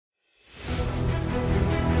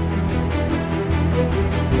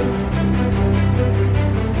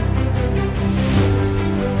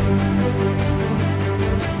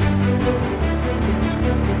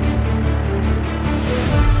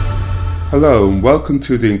Hello and welcome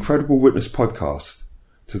to the Incredible Witness podcast.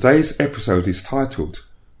 Today's episode is titled,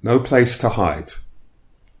 No Place to Hide.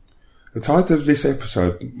 The title of this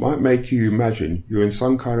episode might make you imagine you're in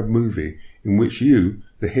some kind of movie in which you,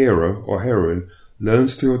 the hero or heroine,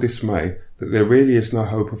 learns to your dismay that there really is no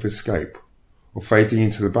hope of escape, or fading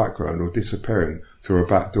into the background or disappearing through a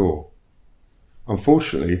back door.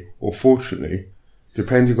 Unfortunately, or fortunately,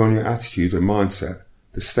 depending on your attitude and mindset,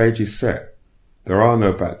 the stage is set. There are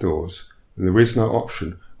no back doors. And there is no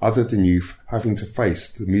option other than you having to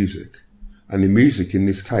face the music. And the music in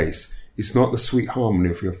this case is not the sweet harmony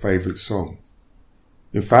of your favourite song.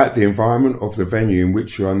 In fact, the environment of the venue in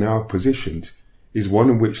which you are now positioned is one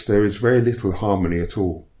in which there is very little harmony at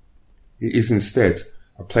all. It is instead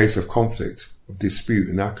a place of conflict, of dispute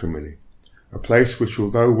and acrimony, a place which,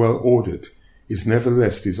 although well ordered, is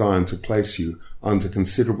nevertheless designed to place you under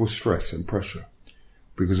considerable stress and pressure,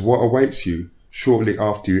 because what awaits you shortly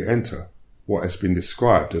after you enter what has been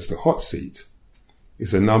described as the hot seat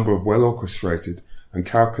is a number of well orchestrated and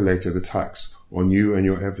calculated attacks on you and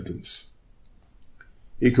your evidence.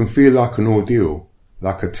 It can feel like an ordeal,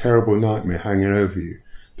 like a terrible nightmare hanging over you,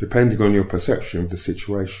 depending on your perception of the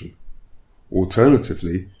situation.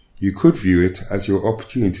 Alternatively, you could view it as your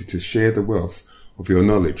opportunity to share the wealth of your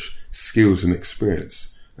knowledge, skills and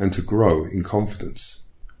experience, and to grow in confidence.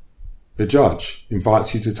 The judge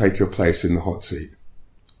invites you to take your place in the hot seat.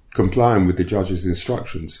 Complying with the judge's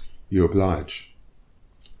instructions, you oblige.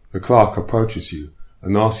 The clerk approaches you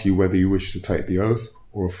and asks you whether you wish to take the oath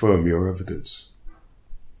or affirm your evidence.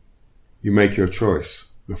 You make your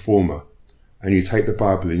choice, the former, and you take the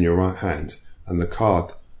Bible in your right hand and the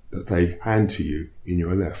card that they hand to you in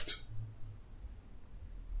your left.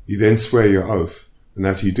 You then swear your oath, and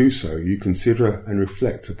as you do so, you consider and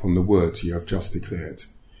reflect upon the words you have just declared,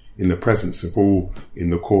 in the presence of all in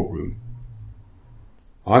the courtroom.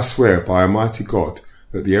 I swear by Almighty God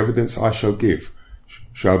that the evidence I shall give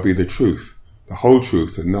shall be the truth, the whole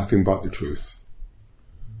truth and nothing but the truth.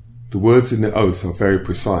 The words in the oath are very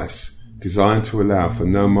precise, designed to allow for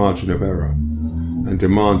no margin of error, and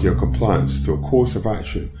demand your compliance to a course of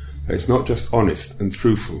action that is not just honest and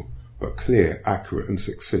truthful, but clear, accurate and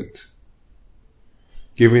succinct.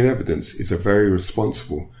 Giving evidence is a very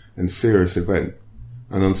responsible and serious event,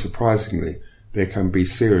 and unsurprisingly, there can be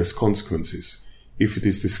serious consequences if it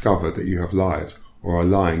is discovered that you have lied or are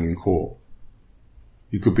lying in court.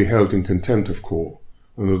 You could be held in contempt of court,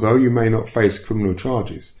 and although you may not face criminal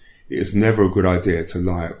charges, it is never a good idea to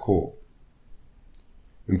lie at court.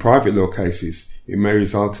 In private law cases, it may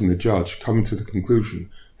result in the judge coming to the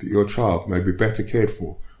conclusion that your child may be better cared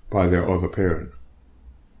for by their other parent.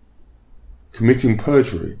 Committing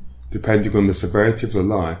perjury, depending on the severity of the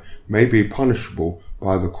lie, may be punishable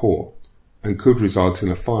by the court and could result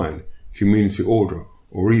in a fine, community order,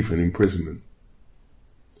 or even imprisonment.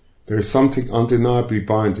 There is something undeniably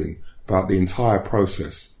binding about the entire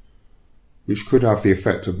process, which could have the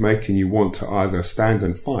effect of making you want to either stand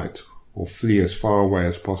and fight or flee as far away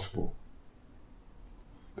as possible.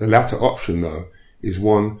 The latter option, though, is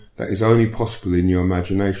one that is only possible in your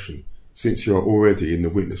imagination, since you are already in the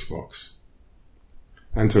witness box.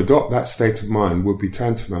 And to adopt that state of mind would be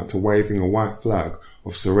tantamount to waving a white flag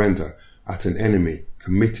of surrender at an enemy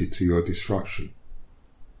committed to your destruction.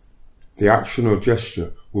 The action or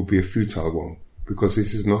gesture will be a futile one, because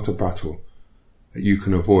this is not a battle that you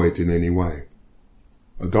can avoid in any way.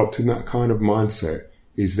 Adopting that kind of mindset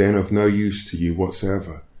is then of no use to you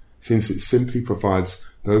whatsoever, since it simply provides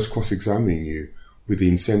those cross-examining you with the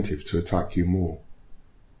incentive to attack you more.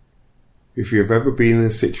 If you have ever been in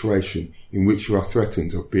a situation in which you are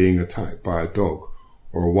threatened of being attacked by a dog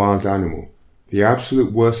or a wild animal, the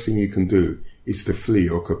absolute worst thing you can do is to flee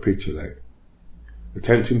or capitulate.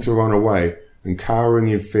 Attempting to run away and cowering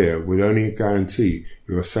in fear will only guarantee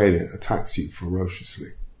your assailant attacks you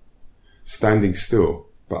ferociously. Standing still,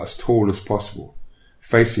 but as tall as possible,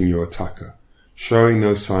 facing your attacker, showing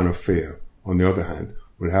no sign of fear, on the other hand,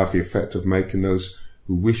 will have the effect of making those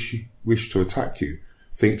who wish to attack you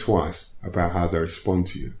think twice about how they respond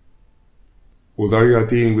to you. Although you are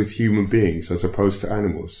dealing with human beings as opposed to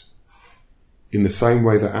animals, in the same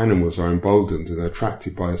way that animals are emboldened and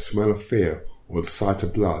attracted by the smell of fear or the sight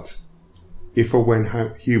of blood, if or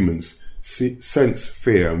when humans sense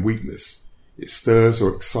fear and weakness, it stirs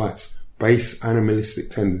or excites base animalistic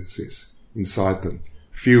tendencies inside them,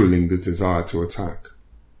 fueling the desire to attack.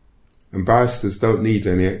 And barristers don't need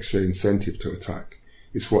any extra incentive to attack.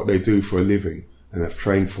 It's what they do for a living and have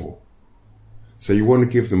trained for. So you want to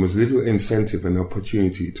give them as little incentive and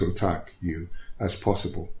opportunity to attack you as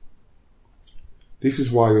possible. This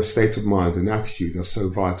is why your state of mind and attitude are so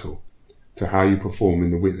vital to how you perform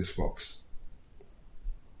in the witness box.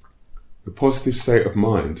 The positive state of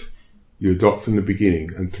mind you adopt from the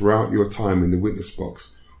beginning and throughout your time in the witness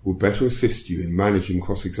box will better assist you in managing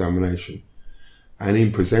cross-examination and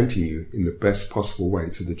in presenting you in the best possible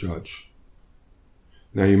way to the judge.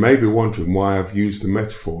 Now you may be wondering why I've used the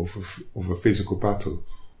metaphor of a physical battle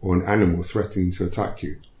or an animal threatening to attack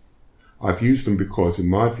you. I've used them because, in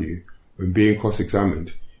my view, when being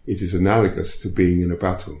cross-examined, it is analogous to being in a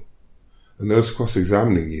battle. And those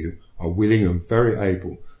cross-examining you are willing and very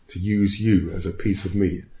able to use you as a piece of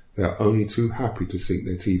meat they are only too happy to sink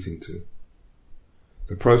their teeth into.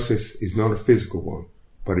 The process is not a physical one,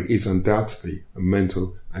 but it is undoubtedly a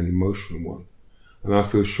mental and emotional one. And I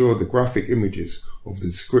feel sure the graphic images of the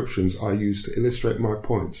descriptions I use to illustrate my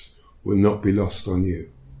points will not be lost on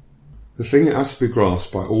you. The thing that has to be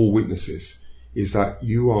grasped by all witnesses is that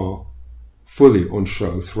you are fully on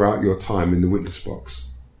show throughout your time in the witness box.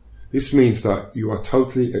 This means that you are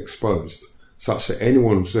totally exposed, such that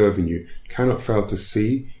anyone observing you cannot fail to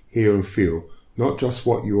see, hear and feel not just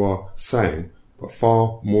what you are saying, but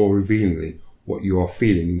far more revealingly what you are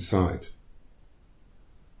feeling inside.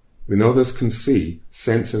 When others can see,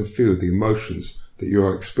 sense and feel the emotions that you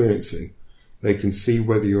are experiencing, they can see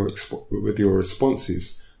whether your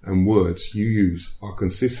responses and words you use are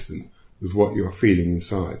consistent with what you are feeling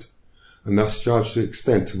inside, and thus judge the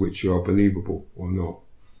extent to which you are believable or not.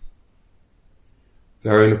 They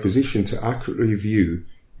are in a position to accurately view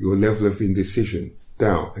your level of indecision,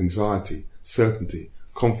 doubt, anxiety, certainty,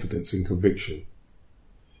 confidence and conviction.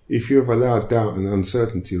 If you have allowed doubt and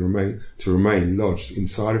uncertainty to remain lodged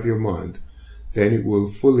inside of your mind, then it will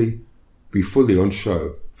be fully on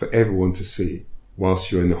show for everyone to see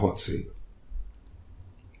whilst you're in the hot seat.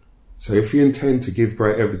 So if you intend to give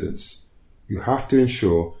great evidence, you have to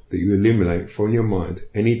ensure that you eliminate from your mind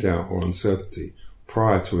any doubt or uncertainty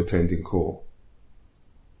prior to attending court.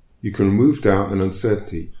 You can remove doubt and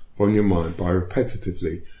uncertainty from your mind by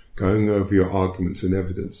repetitively going over your arguments and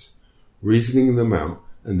evidence, reasoning them out,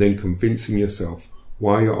 and then convincing yourself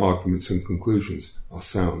why your arguments and conclusions are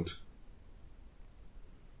sound.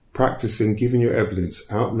 Practicing giving your evidence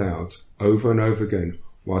out loud over and over again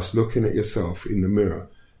whilst looking at yourself in the mirror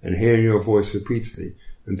and hearing your voice repeatedly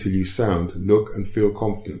until you sound, look and feel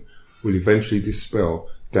confident will eventually dispel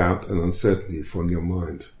doubt and uncertainty from your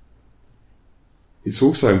mind. It's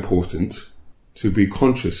also important to be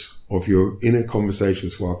conscious of your inner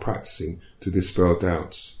conversations while practicing to dispel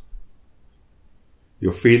doubts.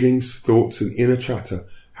 Your feelings, thoughts and inner chatter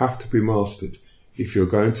have to be mastered if you're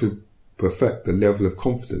going to perfect the level of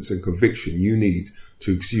confidence and conviction you need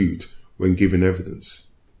to exude when giving evidence.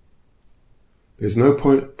 There's no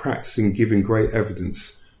point practicing giving great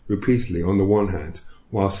evidence repeatedly on the one hand,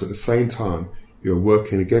 whilst at the same time you're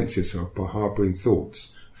working against yourself by harbouring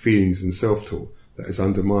thoughts, feelings and self-talk that is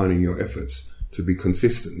undermining your efforts to be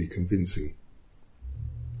consistently convincing.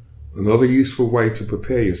 Another useful way to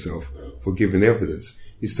prepare yourself for giving evidence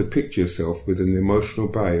is to picture yourself with an emotional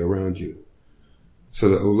barrier around you, so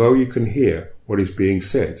that although you can hear what is being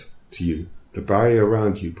said to you, the barrier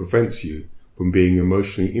around you prevents you from being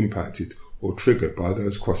emotionally impacted or triggered by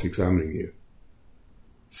those cross-examining you.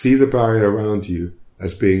 See the barrier around you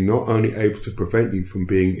as being not only able to prevent you from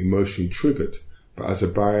being emotionally triggered, but as a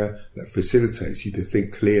barrier that facilitates you to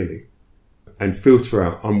think clearly and filter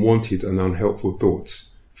out unwanted and unhelpful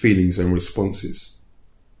thoughts, feelings and responses.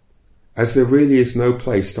 As there really is no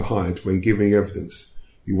place to hide when giving evidence,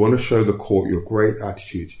 you want to show the court your great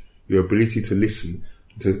attitude, your ability to listen,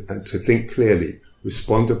 and to think clearly,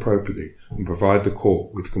 respond appropriately, and provide the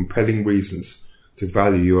court with compelling reasons to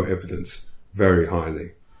value your evidence very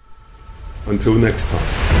highly. Until next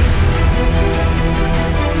time.